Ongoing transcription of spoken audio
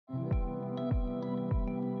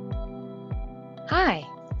Hi,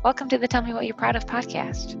 welcome to the Tell Me What You're Proud Of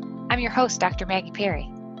podcast. I'm your host, Dr. Maggie Perry.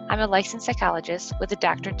 I'm a licensed psychologist with a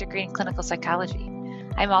doctorate degree in clinical psychology.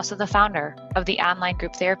 I'm also the founder of the online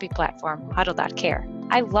group therapy platform, Huddle.care.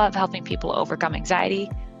 I love helping people overcome anxiety,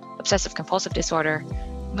 obsessive compulsive disorder,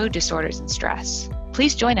 mood disorders, and stress.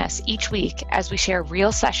 Please join us each week as we share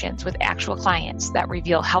real sessions with actual clients that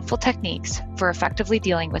reveal helpful techniques for effectively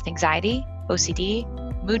dealing with anxiety, OCD,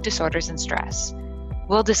 mood disorders, and stress.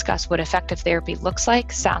 We'll discuss what effective therapy looks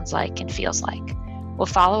like, sounds like, and feels like. We'll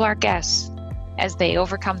follow our guests as they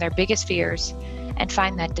overcome their biggest fears and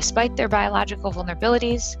find that despite their biological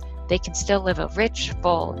vulnerabilities, they can still live a rich,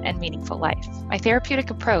 full, and meaningful life. My therapeutic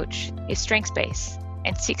approach is strengths-based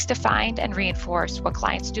and seeks to find and reinforce what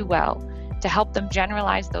clients do well to help them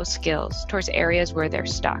generalize those skills towards areas where they're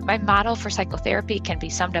stuck. My model for psychotherapy can be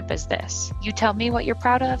summed up as this: you tell me what you're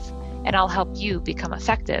proud of, and I'll help you become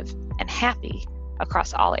effective and happy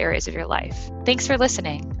across all areas of your life. Thanks for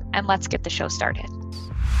listening, and let's get the show started.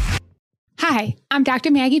 Hi, I'm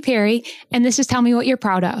Dr. Maggie Perry, and this is Tell Me What You're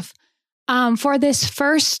Proud Of. For this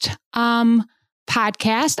first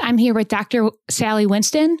podcast, I'm here with Dr. Sally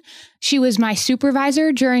Winston. She was my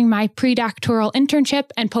supervisor during my pre-doctoral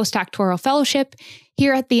internship and postdoctoral fellowship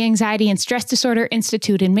here at the Anxiety and Stress Disorder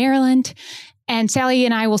Institute in Maryland. And Sally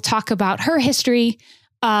and I will talk about her history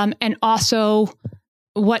and also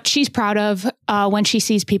what she's proud of when she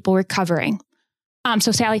sees people recovering.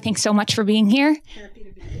 So Sally, thanks so much for being here. Happy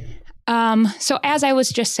to be here. So as I was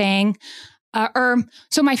just saying,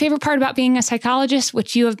 so my favorite part about being a psychologist,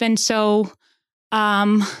 which you have been so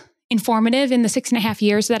informative in the 6.5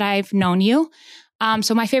 years that I've known you.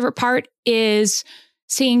 So my favorite part is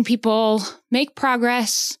seeing people make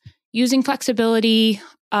progress, using flexibility,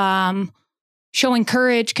 showing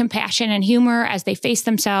courage, compassion, and humor as they face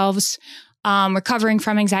themselves, recovering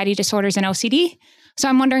from anxiety disorders and OCD. So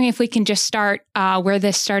I'm wondering if we can just start where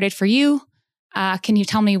this started for you. Can you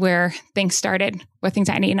tell me where things started with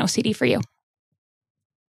anxiety and OCD for you?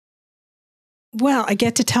 Well, I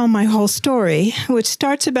get to tell my whole story, which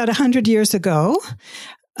starts about 100 years ago.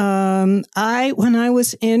 When I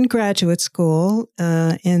was in graduate school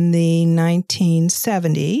in the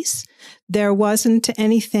 1970s, there wasn't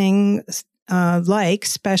anything like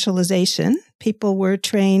specialization. People were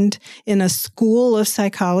trained in a school of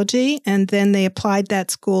psychology, and then they applied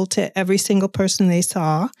that school to every single person they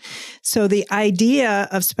saw. So the idea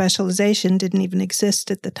of specialization didn't even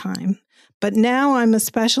exist at the time. But now I'm a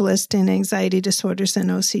specialist in anxiety disorders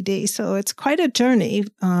and OCD. So it's quite a journey,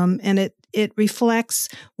 and it reflects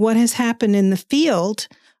what has happened in the field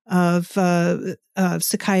of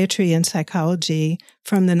psychiatry and psychology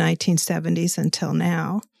from the 1970s until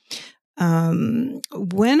now.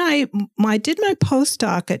 When I did my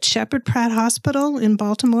postdoc at Sheppard Pratt Hospital in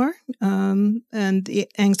Baltimore, and the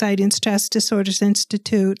Anxiety and Stress Disorders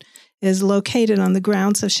Institute is located on the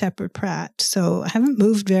grounds of Sheppard Pratt. So I haven't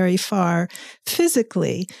moved very far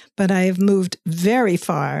physically, but I have moved very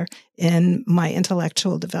far in my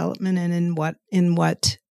intellectual development and in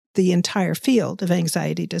what the entire field of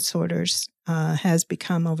anxiety disorders has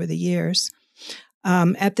become over the years.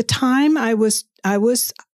 At the time, I was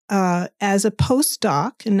as a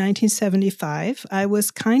postdoc in 1975, I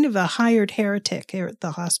was kind of a hired heretic here at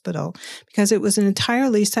the hospital because it was an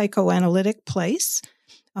entirely psychoanalytic place.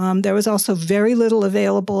 There was also very little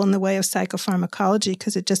available in the way of psychopharmacology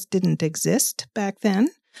because it just didn't exist back then.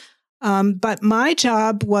 But my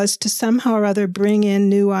job was to somehow or other bring in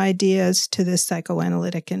new ideas to this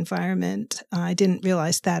psychoanalytic environment. I didn't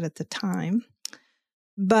realize that at the time.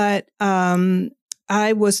 But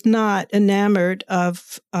I was not enamored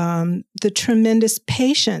of the tremendous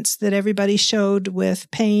patience that everybody showed with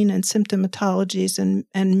pain and symptomatologies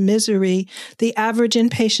and misery. The average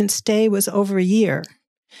inpatient stay was over a year,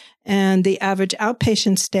 and the average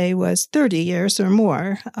outpatient stay was 30 years or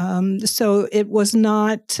more. So it was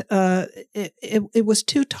not, it was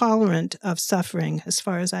too tolerant of suffering as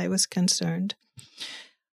far as I was concerned.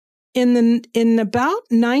 In about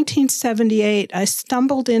 1978, I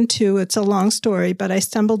stumbled into, it's a long story, but I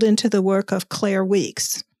stumbled into the work of Claire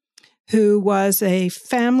Weekes, who was a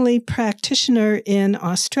family practitioner in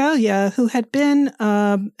Australia who had been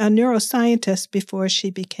a neuroscientist before she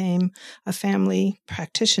became a family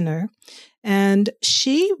practitioner. And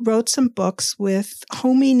she wrote some books with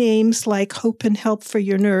homey names like Hope and Help for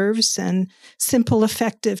Your Nerves and Simple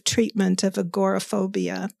Effective Treatment of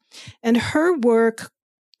Agoraphobia. And her work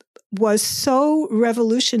was so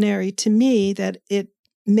revolutionary to me that it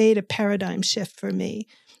made a paradigm shift for me.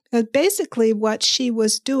 But basically, what she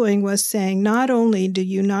was doing was saying, not only do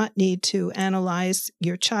you not need to analyze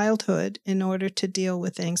your childhood in order to deal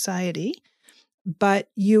with anxiety, but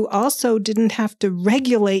you also didn't have to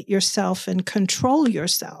regulate yourself and control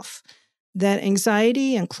yourself. That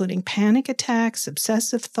anxiety, including panic attacks,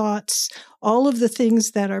 obsessive thoughts, all of the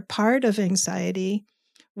things that are part of anxiety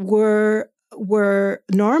were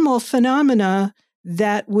normal phenomena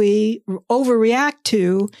that we overreact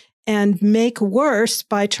to and make worse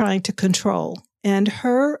by trying to control. And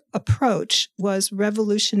her approach was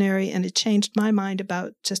revolutionary, and it changed my mind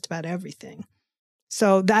about just about everything.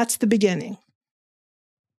 So that's the beginning.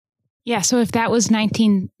 Yeah, so if that was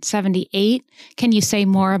 1978, can you say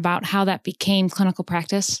more about how that became clinical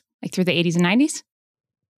practice, like through the 80s and 90s?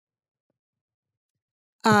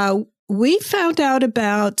 We found out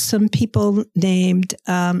about some people named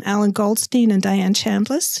Alan Goldstein and Diane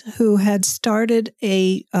Chambliss, who had started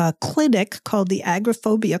a clinic called the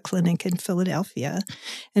Agoraphobia Clinic in Philadelphia.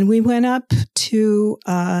 And we went up to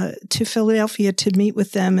Philadelphia to meet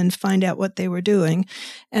with them and find out what they were doing.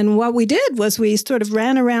 And what we did was we sort of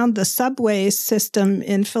ran around the subway system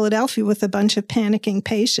in Philadelphia with a bunch of panicking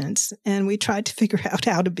patients, and we tried to figure out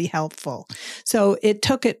how to be helpful. So it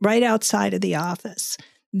took it right outside of the office.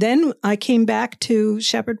 Then I came back to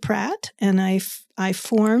Sheppard Pratt, and I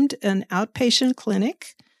formed an outpatient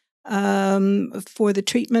clinic for the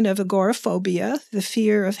treatment of agoraphobia, the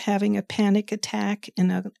fear of having a panic attack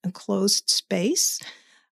in a closed space,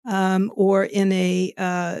 or in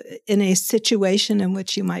a situation in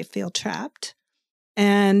which you might feel trapped.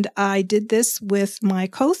 And I did this with my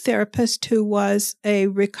co-therapist, who was a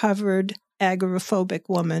recovered agoraphobic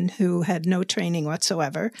woman who had no training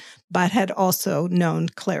whatsoever, but had also known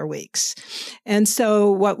Claire Weekes. And so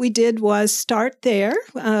what we did was start there.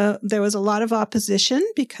 There was a lot of opposition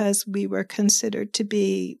because we were considered to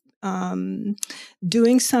be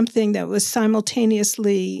doing something that was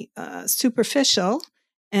simultaneously superficial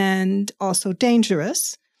and also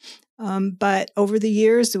dangerous. But over the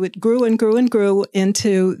years, it grew and grew and grew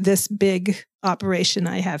into this big operation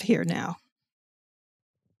I have here now.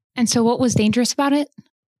 And so what was dangerous about it?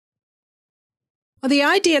 Well, the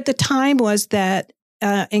idea at the time was that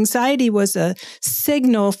anxiety was a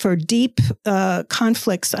signal for deep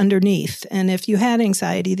conflicts underneath. And if you had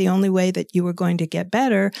anxiety, the only way that you were going to get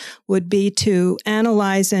better would be to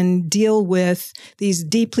analyze and deal with these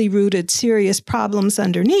deeply rooted, serious problems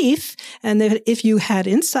underneath. And that if you had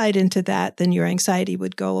insight into that, then your anxiety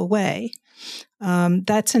would go away.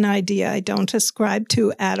 That's an idea I don't ascribe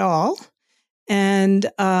to at all. And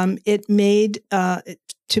it made,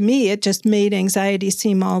 to me, it just made anxiety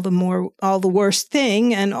seem all the worst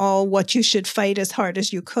thing and all what you should fight as hard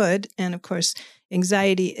as you could. And of course,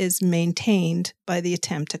 anxiety is maintained by the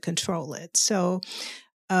attempt to control it. So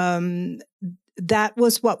that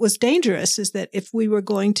was what was dangerous, is that if we were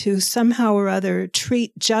going to somehow or other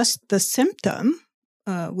treat just the symptom,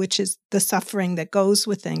 which is the suffering that goes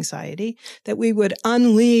with anxiety, that we would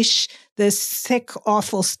unleash this sick,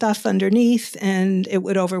 awful stuff underneath and it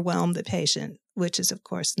would overwhelm the patient, which is, of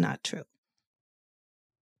course, not true.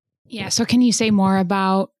 Yeah. So can you say more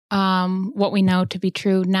about what we know to be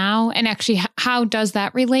true now? And actually, how does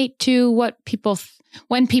that relate to what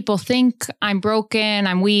when people think I'm broken,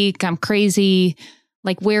 I'm weak, I'm crazy,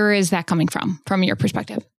 like where is that coming from your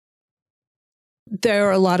perspective? There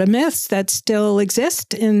are a lot of myths that still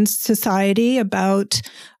exist in society about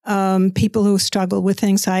people who struggle with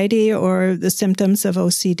anxiety or the symptoms of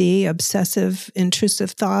OCD, obsessive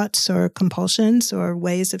intrusive thoughts or compulsions, or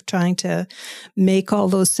ways of trying to make all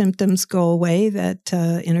those symptoms go away that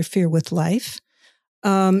interfere with life.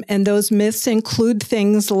 And those myths include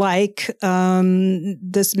things like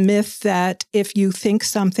this myth that if you think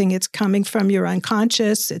something, it's coming from your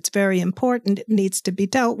unconscious, it's very important, it needs to be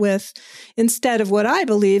dealt with, instead of what I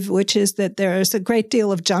believe, which is that there's a great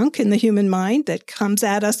deal of junk in the human mind that comes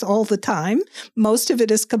at us all the time. Most of it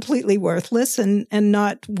is completely worthless and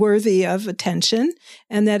not worthy of attention.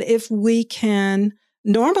 And that if we can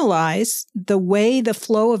normalize the way the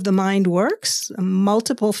flow of the mind works,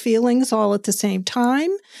 multiple feelings all at the same time,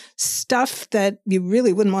 stuff that you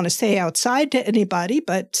really wouldn't want to say outside to anybody,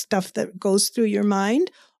 but stuff that goes through your mind,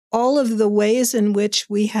 all of the ways in which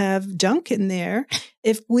we have junk in there,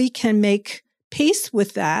 if we can make peace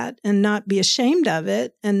with that and not be ashamed of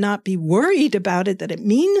it and not be worried about it, that it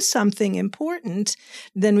means something important,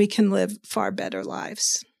 then we can live far better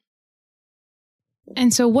lives.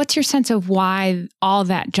 And so what's your sense of why all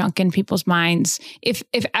that junk in people's minds, if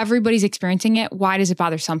everybody's experiencing it, why does it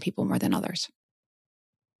bother some people more than others?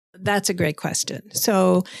 That's a great question.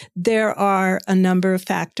 So there are a number of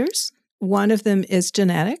factors. One of them is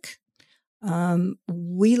genetic.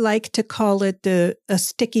 We like to call it a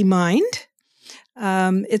sticky mind.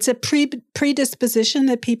 It's a predisposition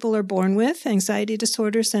that people are born with. Anxiety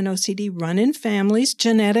disorders and OCD run in families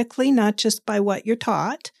genetically, not just by what you're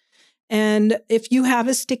taught. And if you have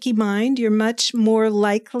a sticky mind, you're much more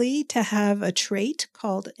likely to have a trait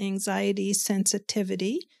called anxiety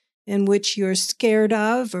sensitivity, in which you're scared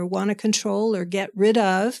of or want to control or get rid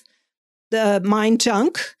of the mind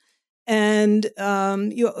junk. And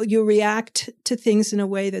you react to things in a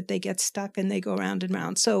way that they get stuck and they go round and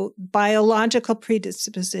round. So biological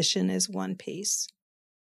predisposition is one piece.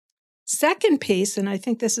 Second piece, and I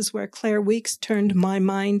think this is where Claire Weekes turned my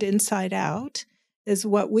mind inside out, is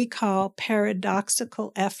what we call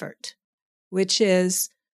paradoxical effort, which is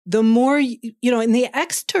the more, in the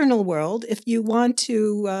external world, if you want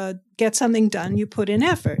to get something done, you put in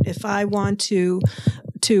effort. If I want to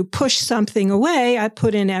push something away, I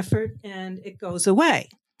put in effort and it goes away,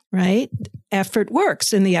 right? Effort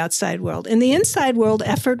works in the outside world. In the inside world,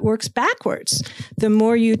 effort works backwards. The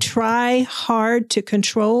more you try hard to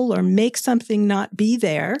control or make something not be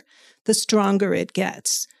there, the stronger it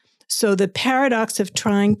gets. So the paradox of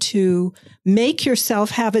trying to make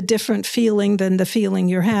yourself have a different feeling than the feeling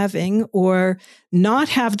you're having, or not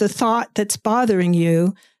have the thought that's bothering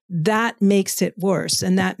you, that makes it worse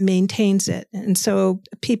and that maintains it. And so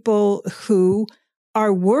people who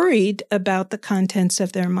are worried about the contents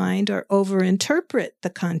of their mind or overinterpret the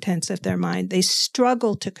contents of their mind, they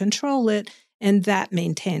struggle to control it, and that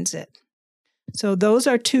maintains it. So those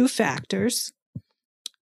are two factors.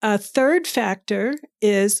 A third factor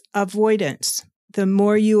is avoidance. The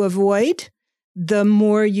more you avoid, the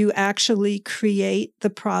more you actually create the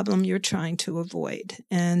problem you're trying to avoid.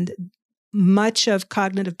 And much of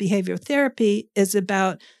cognitive behavioral therapy is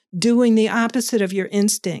about doing the opposite of your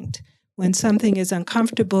instinct. When something is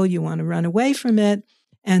uncomfortable, you want to run away from it,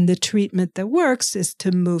 and the treatment that works is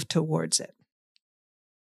to move towards it.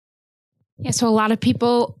 Yeah, so a lot of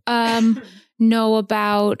people know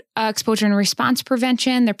about exposure and response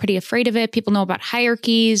prevention. They're pretty afraid of it. People know about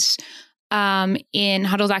hierarchies. In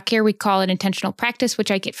Huddle.care, we call it intentional practice,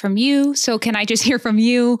 which I get from you. So can I just hear from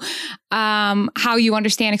you how you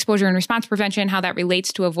understand exposure and response prevention, how that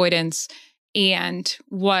relates to avoidance, and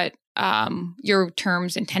what your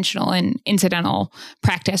terms intentional and incidental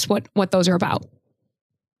practice, what those are about?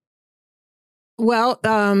 Well,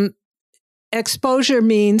 exposure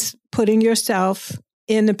means putting yourself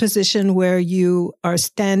in a position where you are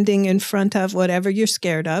standing in front of whatever you're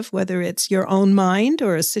scared of, whether it's your own mind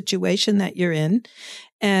or a situation that you're in,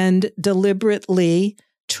 and deliberately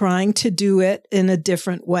trying to do it in a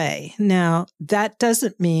different way. Now, that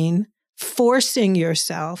doesn't mean forcing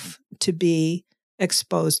yourself to be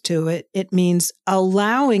exposed to it. It means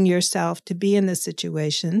allowing yourself to be in the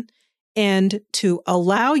situation and to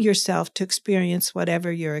allow yourself to experience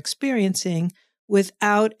whatever you're experiencing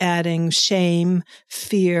without adding shame,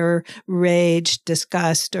 fear, rage,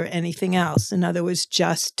 disgust, or anything else. In other words,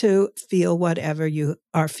 just to feel whatever you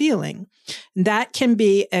are feeling. That can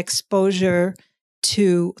be exposure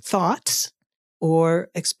to thoughts, or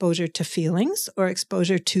exposure to feelings, or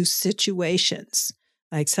exposure to situations.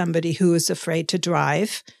 Like somebody who is afraid to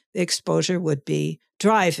drive, the exposure would be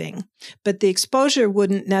driving. But the exposure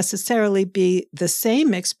wouldn't necessarily be the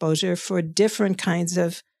same exposure for different kinds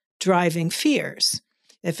of driving fears.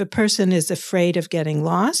 If a person is afraid of getting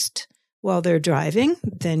lost while they're driving,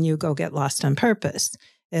 then you go get lost on purpose.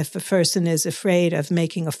 If a person is afraid of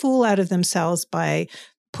making a fool out of themselves by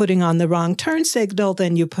putting on the wrong turn signal,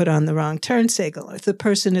 then you put on the wrong turn signal. If the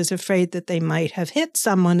person is afraid that they might have hit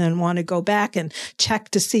someone and want to go back and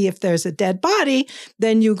check to see if there's a dead body,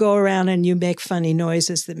 then you go around and you make funny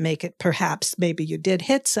noises that make it perhaps maybe you did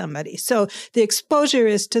hit somebody. So the exposure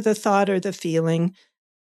is to the thought or the feeling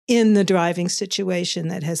in the driving situation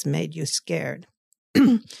that has made you scared.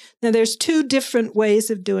 Now, there's two different ways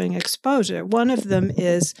of doing exposure. One of them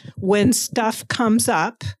is when stuff comes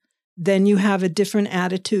up, then you have a different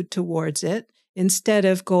attitude towards it. Instead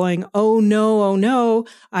of going, oh no,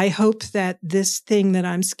 I hope that this thing that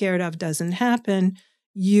I'm scared of doesn't happen.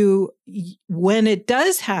 When it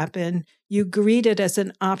does happen, you greet it as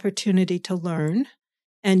an opportunity to learn,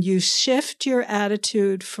 and you shift your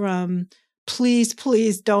attitude from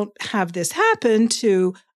please don't have this happen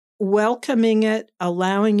to welcoming it,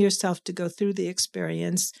 allowing yourself to go through the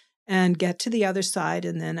experience and get to the other side,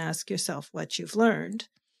 and then ask yourself what you've learned.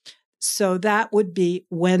 So that would be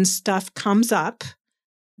when stuff comes up,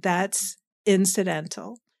 that's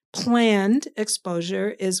incidental. Planned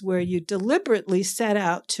exposure is where you deliberately set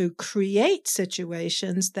out to create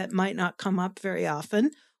situations that might not come up very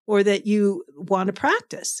often, or that you want to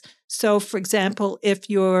practice. So, for example, if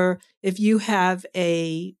you have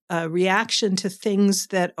a reaction to things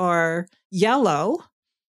that are yellow,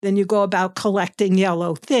 then you go about collecting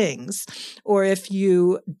yellow things. Or if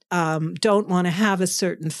you don't want to have a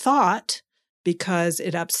certain thought because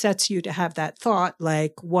it upsets you to have that thought,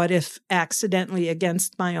 like, what if accidentally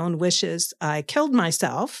against my own wishes I killed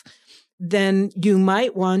myself? Then you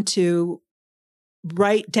might want to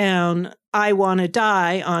write down, I want to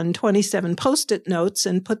die on 27 Post-it notes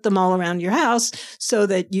and put them all around your house so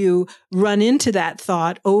that you run into that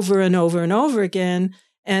thought over and over and over again.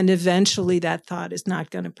 And eventually that thought is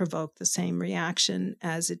not going to provoke the same reaction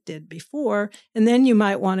as it did before. And then you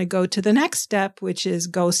might want to go to the next step, which is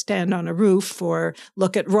go stand on a roof or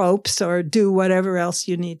look at ropes or do whatever else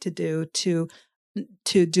you need to do to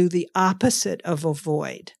do the opposite of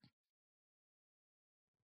avoid.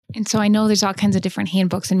 And so I know there's all kinds of different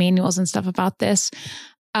handbooks and manuals and stuff about this.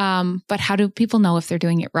 But how do people know if they're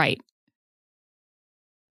doing it right?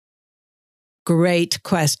 Great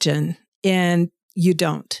question. And you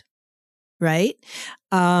don't, right?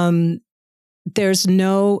 There's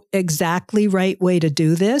no exactly right way to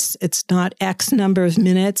do this. It's not X number of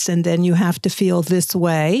minutes and then you have to feel this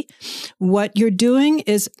way. What you're doing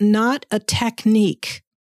is not a technique.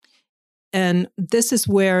 And this is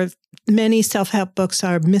where many self-help books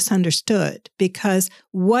are misunderstood, because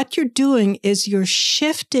what you're doing is you're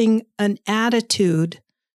shifting an attitude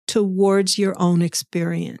towards your own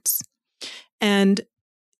experience. And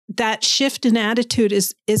that shift in attitude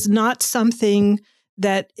is not something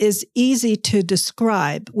that is easy to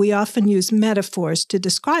describe. We often use metaphors to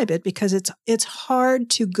describe it because it's hard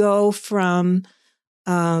to go from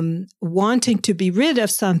wanting to be rid of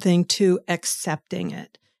something to accepting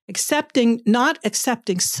it. Not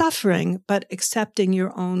accepting suffering, but accepting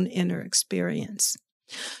your own inner experience.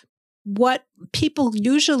 What people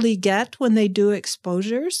usually get when they do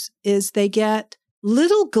exposures is they get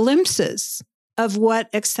little glimpses of what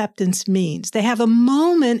acceptance means. They have a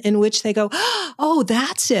moment in which they go, oh,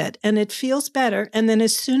 that's it. And it feels better. And then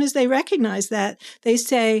as soon as they recognize that, they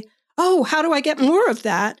say, oh, how do I get more of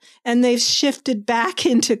that? And they've shifted back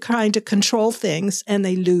into trying to control things and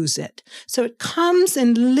they lose it. So it comes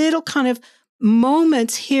in little kind of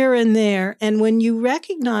moments here and there. And when you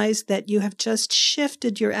recognize that you have just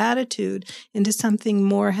shifted your attitude into something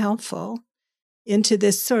more helpful, into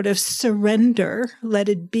this sort of surrender, let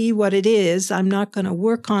it be what it is, I'm not going to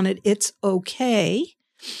work on it, it's okay,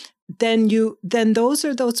 then those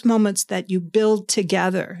are those moments that you build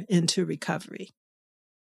together into recovery.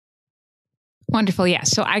 Wonderful. Yeah.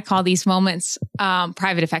 So I call these moments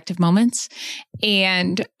private effective moments.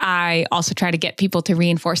 And I also try to get people to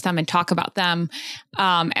reinforce them and talk about them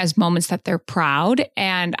as moments that they're proud.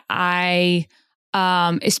 And I,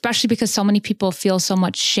 especially because so many people feel so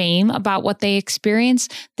much shame about what they experience,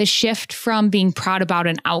 the shift from being proud about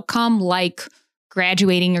an outcome like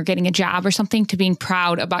graduating or getting a job or something to being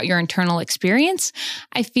proud about your internal experience,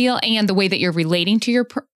 I feel, and the way that you're relating to your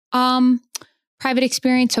private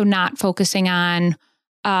experience. So not focusing on,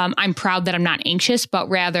 I'm proud that I'm not anxious, but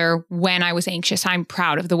rather when I was anxious, I'm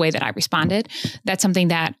proud of the way that I responded. That's something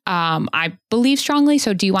that I believe strongly.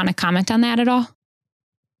 So do you want to comment on that at all?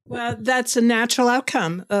 Well, that's a natural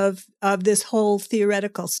outcome of this whole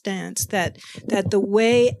theoretical stance that the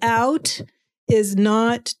way out is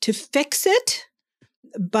not to fix it,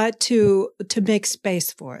 but to make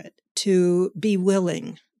space for it, to be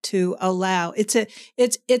willing, to allow. It's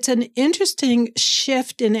an interesting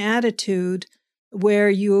shift in attitude where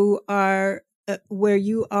you are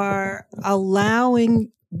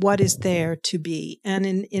allowing what is there to be. And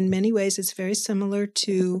in many ways, it's very similar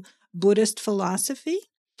to Buddhist philosophy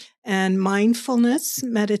and mindfulness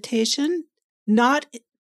meditation, not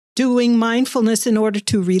doing mindfulness in order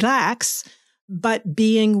to relax, but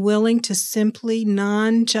being willing to simply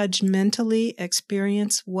non-judgmentally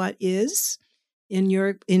experience what is in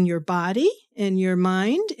your body, in your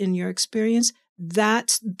mind, in your experience.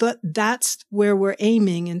 That's where we're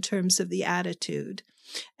aiming in terms of the attitude.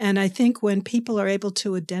 And I think when people are able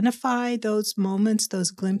to identify those moments,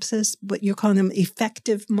 those glimpses, what you call them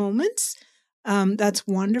effective moments, that's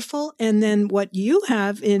wonderful. And then what you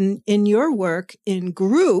have in your work in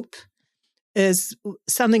group is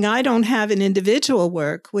something I don't have in individual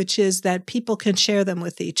work, which is that people can share them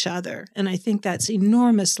with each other. And I think that's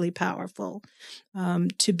enormously powerful,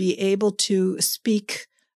 to be able to speak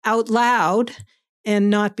out loud and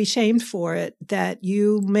not be shamed for it, that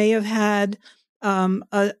you may have had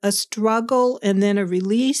a struggle and then a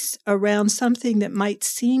release around something that might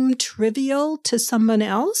seem trivial to someone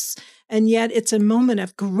else. And yet it's a moment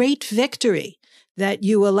of great victory that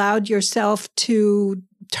you allowed yourself to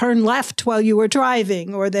turn left while you were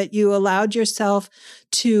driving, or that you allowed yourself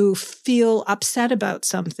to feel upset about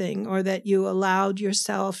something, or that you allowed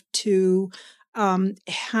yourself to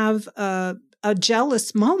have a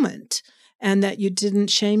jealous moment, and that you didn't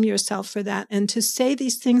shame yourself for that. And to say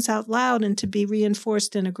these things out loud and to be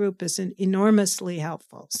reinforced in a group is enormously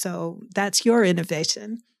helpful. So that's your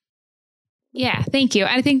innovation. Yeah, thank you.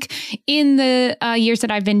 I think in the years that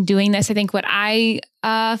I've been doing this, I think what I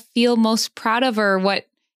feel most proud of, or what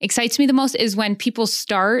excites me the most, is when people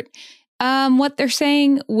start what they're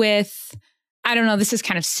saying with, I don't know, this is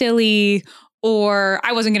kind of silly, or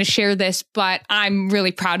I wasn't going to share this, but I'm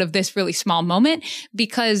really proud of this really small moment,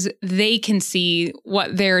 because they can see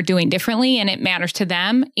what they're doing differently and it matters to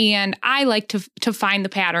them. And I like to find the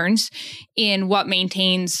patterns in what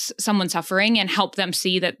maintains someone suffering and help them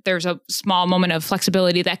see that there's a small moment of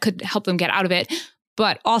flexibility that could help them get out of it.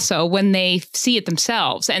 But also when they see it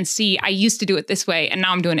themselves and see, I used to do it this way and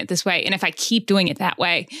now I'm doing it this way. And if I keep doing it that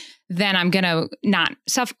way, then I'm going to not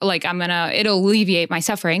suffer. It'll alleviate my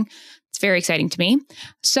suffering. It's very exciting to me.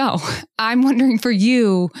 So I'm wondering for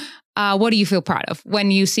you, what do you feel proud of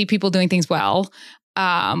when you see people doing things well?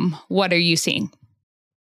 What are you seeing?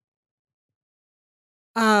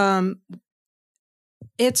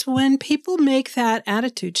 It's when people make that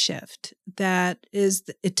attitude shift. That is,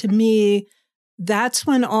 to me, that's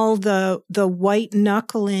when all the white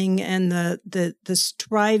knuckling and the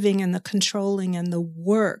striving and the controlling and the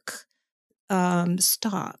work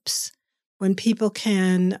stops. When people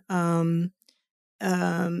can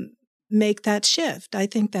make that shift, I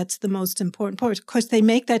think that's the most important part. Of course, they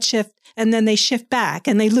make that shift and then they shift back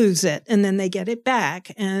and they lose it and then they get it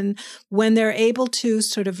back. And when they're able to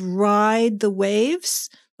sort of ride the waves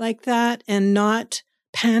like that and not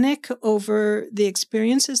panic over the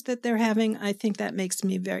experiences that they're having, I think that makes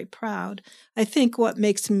me very proud. I think what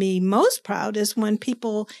makes me most proud is when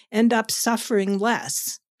people end up suffering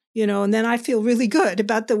less. And then I feel really good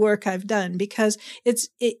about the work I've done, because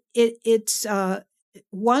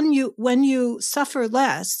when you suffer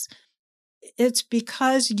less, it's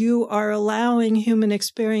because you are allowing human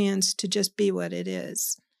experience to just be what it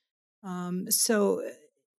is. So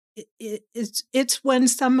it's when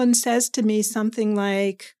someone says to me something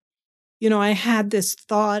like, I had this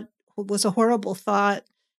thought, it was a horrible thought,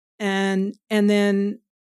 and then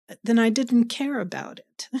I didn't care about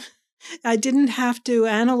it. I didn't have to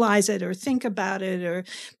analyze it or think about it, or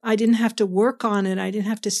I didn't have to work on it. I didn't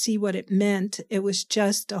have to see what it meant. It was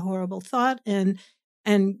just a horrible thought. And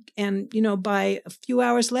by a few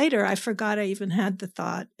hours later, I forgot I even had the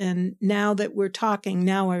thought. And now that we're talking,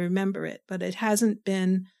 now I remember it, but it hasn't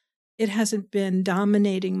been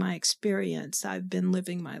dominating my experience. I've been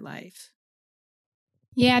living my life.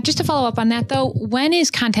 Yeah. Just to follow up on that though, when is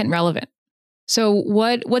content relevant? So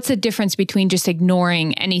what's the difference between just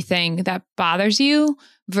ignoring anything that bothers you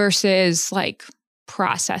versus like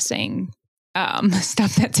processing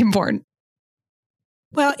stuff that's important?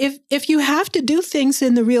 Well, if you have to do things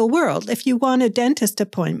in the real world, if you want a dentist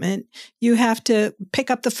appointment, you have to pick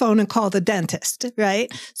up the phone and call the dentist, right?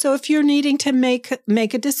 So if you're needing to make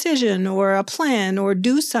a decision or a plan or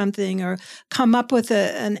do something or come up with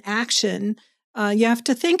an action, you have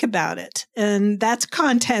to think about it. And that's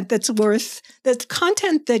content that's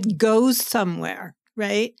content that goes somewhere,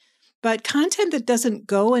 right? But content that doesn't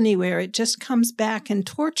go anywhere, it just comes back and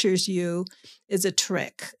tortures you, is a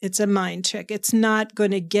trick. It's a mind trick. It's not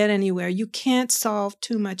going to get anywhere. You can't solve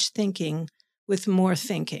too much thinking with more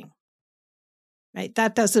thinking, right?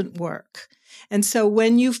 That doesn't work. And so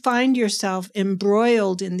when you find yourself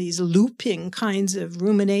embroiled in these looping kinds of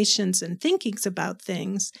ruminations and thinkings about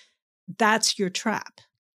things, that's your trap.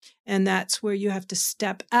 And that's where you have to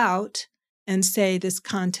step out and say, this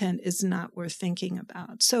content is not worth thinking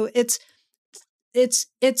about. So it's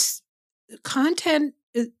content,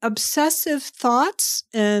 obsessive thoughts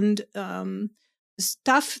and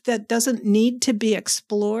stuff that doesn't need to be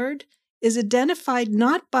explored is identified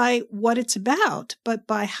not by what it's about, but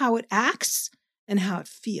by how it acts and how it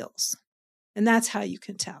feels. And that's how you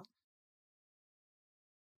can tell.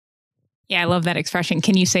 Yeah, I love that expression.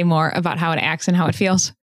 Can you say more about how it acts and how it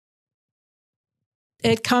feels?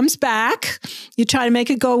 It comes back. You try to make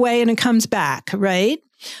it go away and it comes back, right?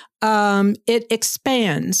 It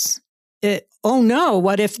expands. Oh no,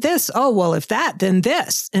 what if this? Oh, well, if that, then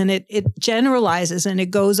this. And it generalizes and it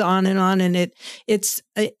goes on. And it's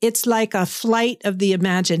like a flight of the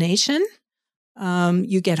imagination.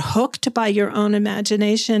 You get hooked by your own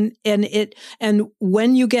imagination and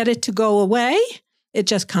when you get it to go away, it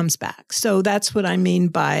just comes back. So that's what I mean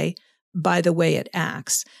by by the way it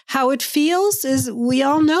acts. How it feels is, we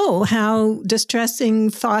all know how distressing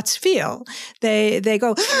thoughts feel. They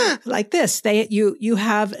go like this. You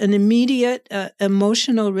have an immediate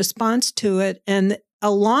emotional response to it, and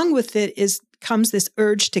along with it comes this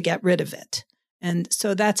urge to get rid of it. And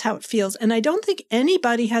so that's how it feels. And I don't think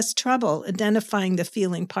anybody has trouble identifying the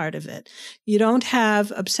feeling part of it. You don't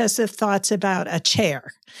have obsessive thoughts about a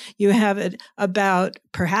chair. You have it about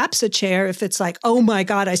perhaps a chair. If it's like, oh my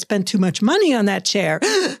God, I spent too much money on that chair,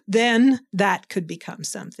 then that could become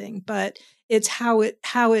something. But it's how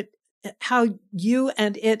you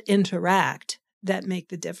and it interact that make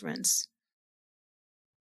the difference.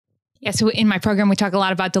 Yeah, so in my program, we talk a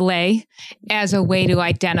lot about delay as a way to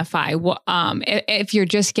identify if you're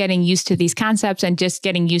just getting used to these concepts and just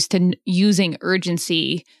getting used to using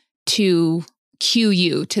urgency to cue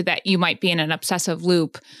you to that you might be in an obsessive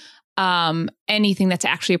loop. Anything that's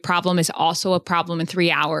actually a problem is also a problem in 3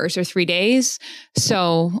 hours or 3 days.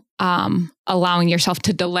 So allowing yourself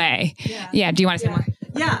to delay. Yeah. Do you want to say more?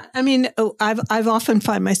 Yeah. I mean, I've often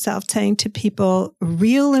find myself saying to people,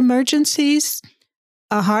 real emergencies,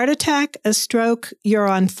 a heart attack, a stroke, you're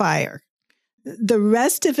on fire. The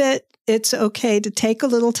rest of it, it's okay to take a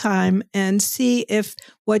little time and see if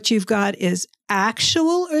what you've got is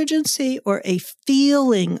actual urgency or a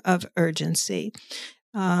feeling of urgency,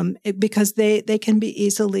 because they can be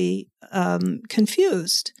easily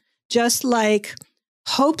confused. Just like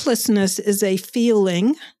hopelessness is a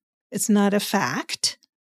feeling, it's not a fact.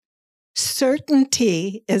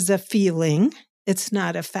 Certainty is a feeling, it's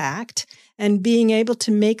not a fact. And being able to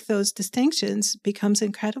make those distinctions becomes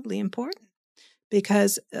incredibly important,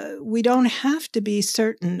 because we don't have to be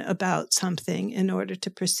certain about something in order to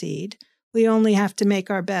proceed. We only have to make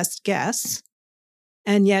our best guess.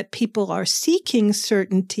 And yet people are seeking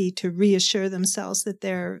certainty to reassure themselves that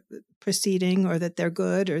they're proceeding or that they're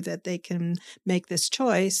good or that they can make this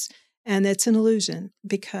choice. And it's an illusion,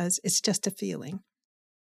 because it's just a feeling.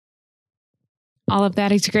 All of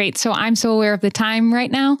that is great. So I'm so aware of the time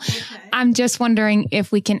right now. Okay. I'm just wondering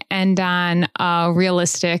if we can end on a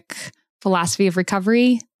realistic philosophy of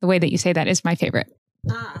recovery. The way that you say that is my favorite.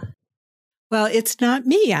 Well, it's not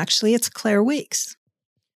me, actually. It's Claire Weekes.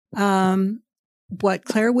 What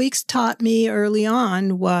Claire Weekes taught me early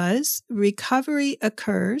on was recovery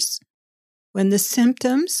occurs when the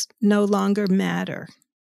symptoms no longer matter.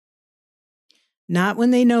 Not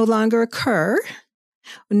when they no longer occur.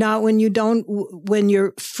 Not when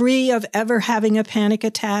you're free of ever having a panic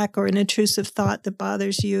attack or an intrusive thought that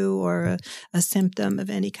bothers you or a symptom of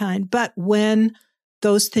any kind, but when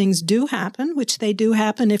those things do happen, which they do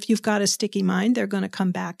happen. If you've got a sticky mind, they're going to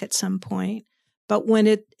come back at some point. But when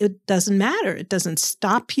it doesn't matter, it doesn't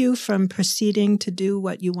stop you from proceeding to do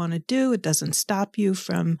what you want to do. It doesn't stop you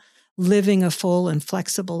from living a full and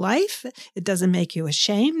flexible life. It doesn't make you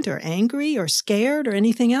ashamed or angry or scared or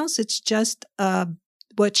anything else. It's just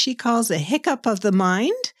what she calls a hiccup of the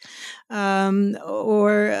mind,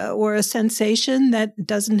 or a sensation that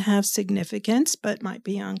doesn't have significance but might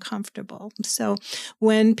be uncomfortable. So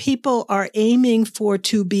when people are aiming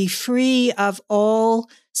to be free of all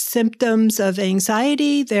symptoms of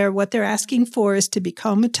anxiety, what they're asking for is to be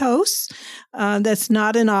comatose. That's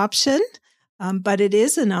not an option. But it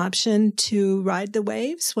is an option to ride the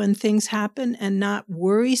waves when things happen and not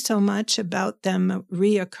worry so much about them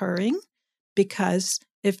reoccurring, because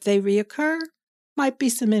if they reoccur, might be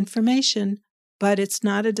some information, but it's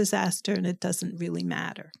not a disaster and it doesn't really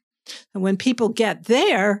matter. And when people get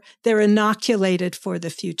there, they're inoculated for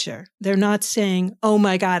the future. They're not saying, oh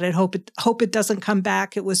my God, I hope it doesn't come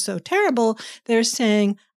back. It was so terrible. They're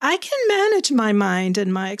saying, I can manage my mind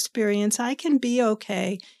and my experience. I can be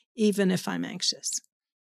okay, even if I'm anxious.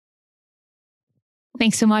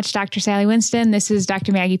 Thanks so much, Dr. Sally Winston. This is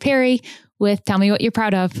Dr. Maggie Perry with Tell Me What You're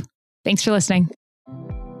Proud Of. Thanks for listening.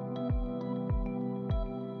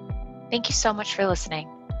 Thank you so much for listening.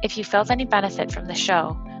 If you felt any benefit from the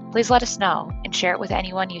show, please let us know and share it with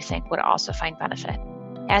anyone you think would also find benefit.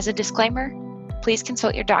 As a disclaimer, please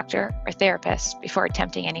consult your doctor or therapist before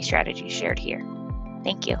attempting any strategies shared here.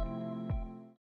 Thank you.